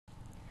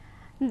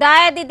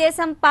దాయాది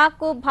దేశం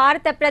పాక్కు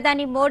భారత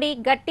ప్రధాని మోడీ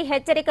గట్టి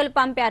హెచ్చరికలు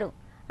పంపారు.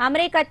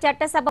 అమెరికా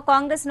చట్టసభ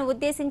కాంగ్రెస్ను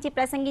ఉద్దేశించి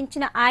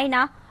ప్రసంగించిన ఆయన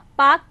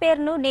పాక్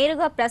పేరును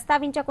నేరుగా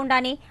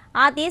ప్రస్తావించకుండానే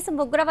ఆ దేశం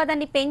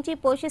ఉగ్రవాదాన్ని పెంచి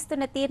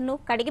పోషిస్తున్న తీరును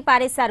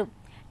కడిగిపారేశారు.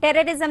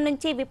 టెర్రరిజం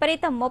నుంచి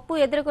విపరీత ముప్పు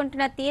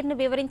ఎదుర్కొంటున్న తీరును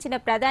వివరించిన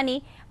ప్రధాని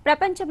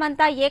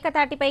ప్రపంచమంతా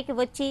ఏకతాటిపైకి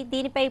వచ్చి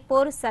దీనిపై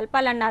పోరు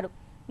సల్పాలన్నారు.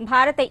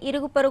 భారత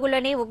ఇరుగు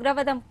పొరుగులోనే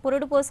ఉగ్రవాదం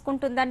పురుడు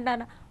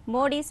పోసుకుంటుందన్న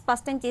మోడీ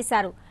స్పష్టం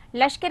చేశారు.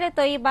 లష్కరే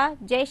తోయిబా,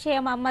 జైషే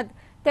మహమ్మద్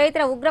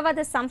తదితర ఉగ్రవాద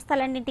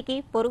సంస్థలన్నింటికీ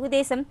పొరుగు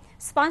దేశం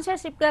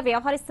స్పాన్సర్షిప్గా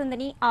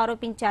వ్యవహరిస్తుందని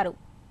ఆరోపించారు.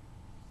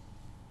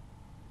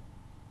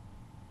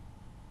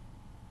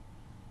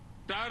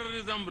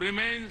 Terrorism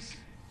remains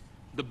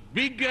the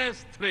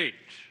biggest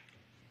threat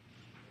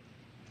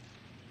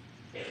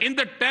in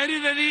the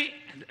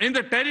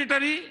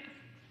territory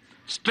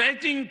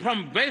stretching from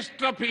west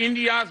of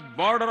India's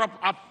border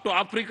up to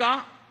Africa.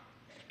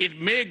 It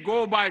may go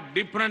by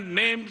different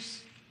names,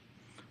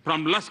 from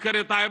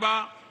Lashkar-e-Taiba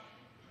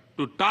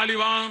to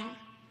Taliban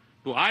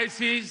to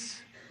ISIS,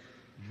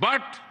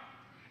 but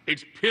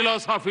its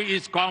philosophy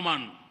is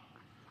common,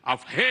 of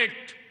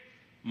hate,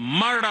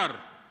 murder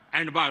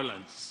and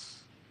violence.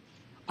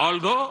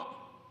 Although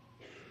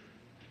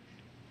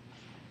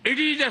it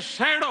is a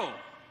shadow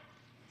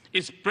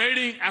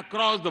spreading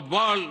across the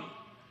world,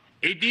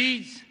 it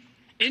is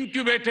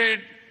incubated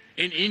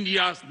in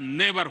India's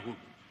neighborhood.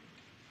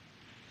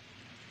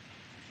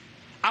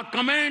 I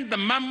commend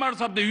the members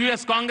of the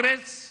US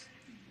Congress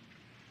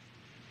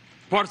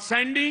for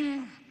sending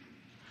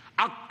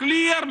a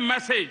clear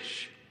message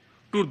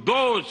to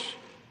those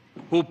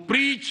who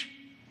preach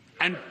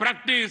and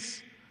practice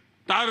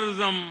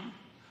terrorism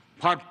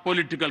for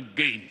political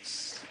gains.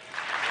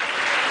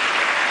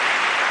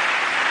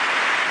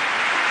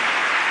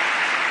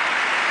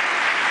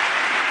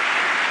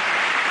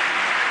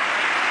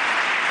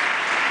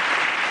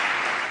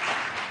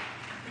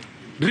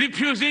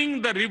 Refusing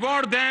to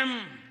reward them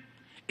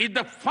is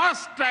the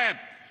first step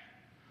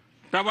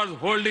towards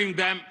holding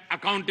them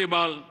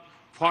accountable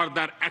for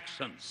their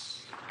actions.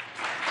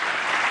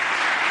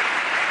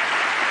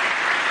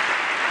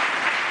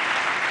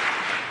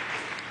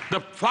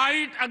 The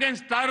fight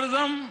against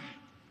terrorism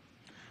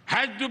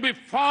has to be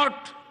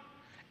fought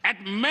at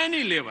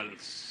many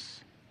levels,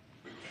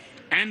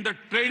 and the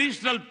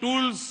traditional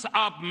tools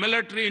of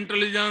military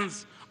intelligence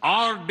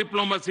or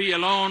diplomacy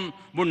alone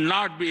would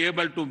not be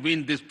able to win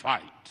this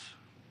fight.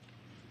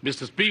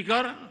 Mr.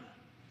 Speaker,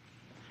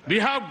 we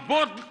have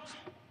both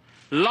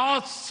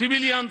lost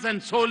civilians and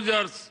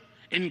soldiers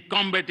in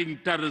combating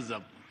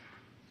terrorism.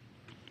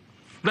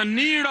 The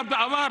need of the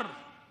hour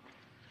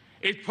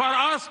is for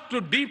us to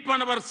deepen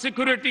our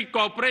security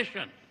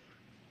cooperation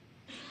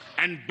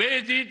and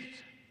base it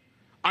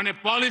on a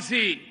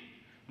policy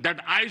that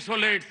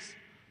isolates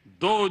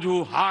those who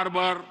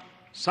harbor,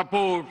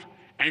 support,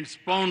 and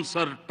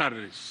sponsor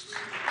terrorists.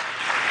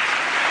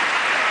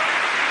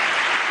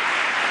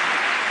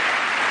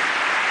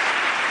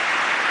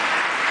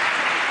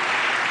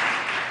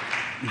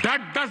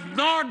 That does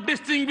not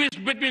distinguish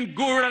between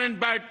good and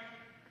bad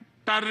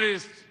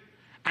terrorists,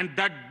 and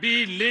that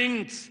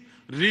delinks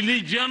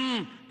religion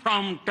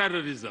from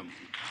terrorism.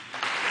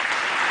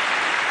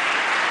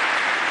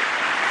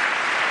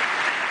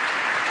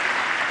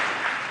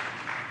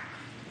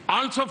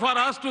 Also, for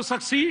us to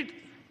succeed,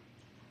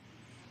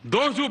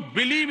 those who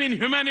believe in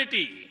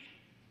humanity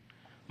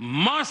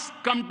must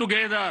come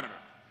together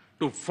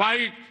to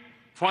fight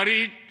for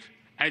it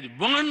as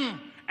one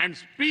and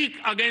speak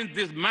against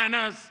this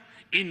menace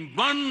in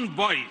one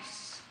voice.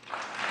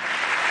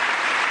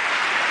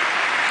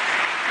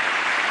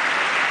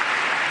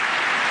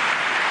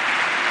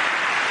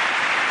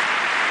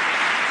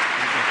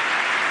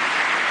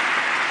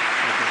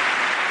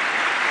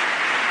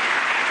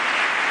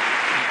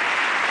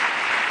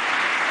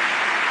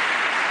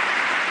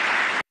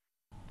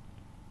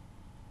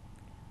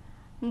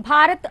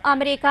 Bharat,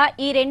 America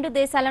ఈ రెండు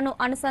దేశాలను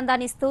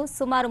అనుసంధానిస్తూ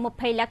సుమారు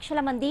 30 లక్షల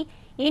మంది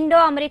Indo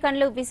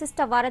అమెరికన్లు విశిష్ట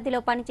వారధిలో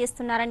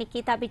పనిచేస్తున్నారని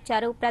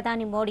కితాబిచ్చారు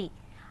ప్రధాని మోడీ.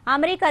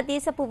 అమెరికా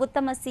దేశపు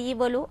ఉత్తమ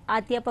సీఈఓలు,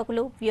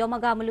 అధ్యాపకులు,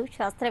 వ్యోమగాములు,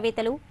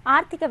 శాస్త్రవేత్తలు,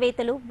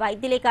 ఆర్థికవేత్తలు,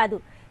 వైద్యులే కాదు,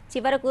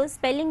 చివరకు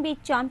స్పెల్లింగ్ బీ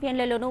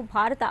ఛాంపియన్లలోనూ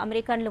భారత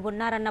అమెరికన్లు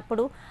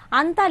ఉన్నారన్నప్పుడు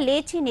అంతా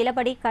లేచి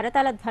నిలబడి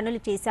కరతాళ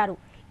ధ్వనులు చేశారు.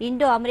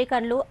 ఇండో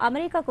అమెరికన్లు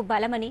అమెరికాకు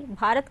బలమని,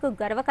 భారత్కు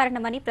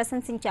గర్వకారణమని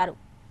ప్రశంసించారు.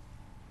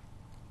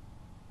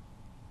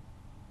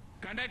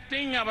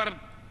 Connecting our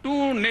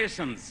two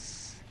nations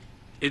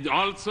is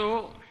also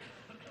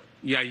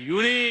a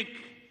unique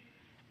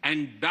and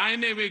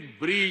dynamic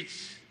bridge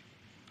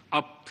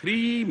of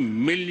 3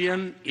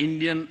 million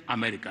Indian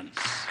Americans.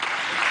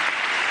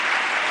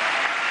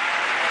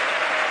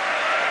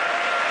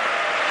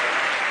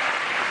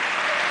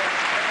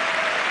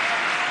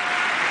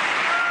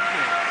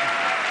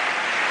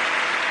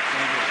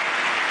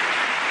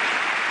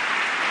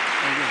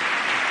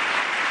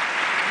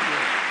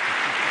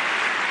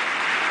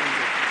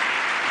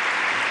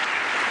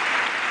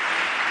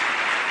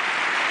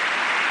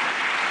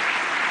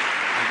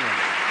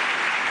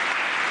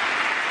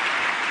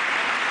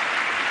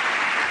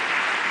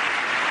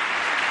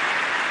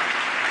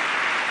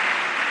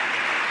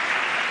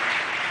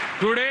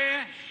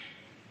 Today,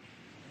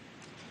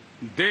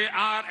 they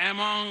are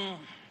among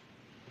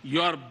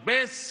your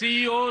best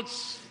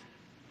CEOs,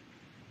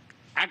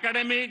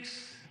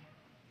 academics,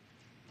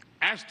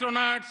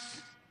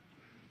 astronauts,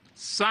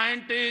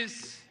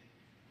 scientists,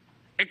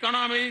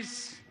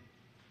 economists,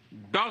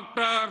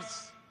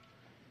 doctors,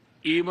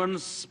 even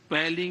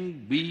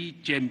spelling bee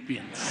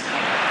champions.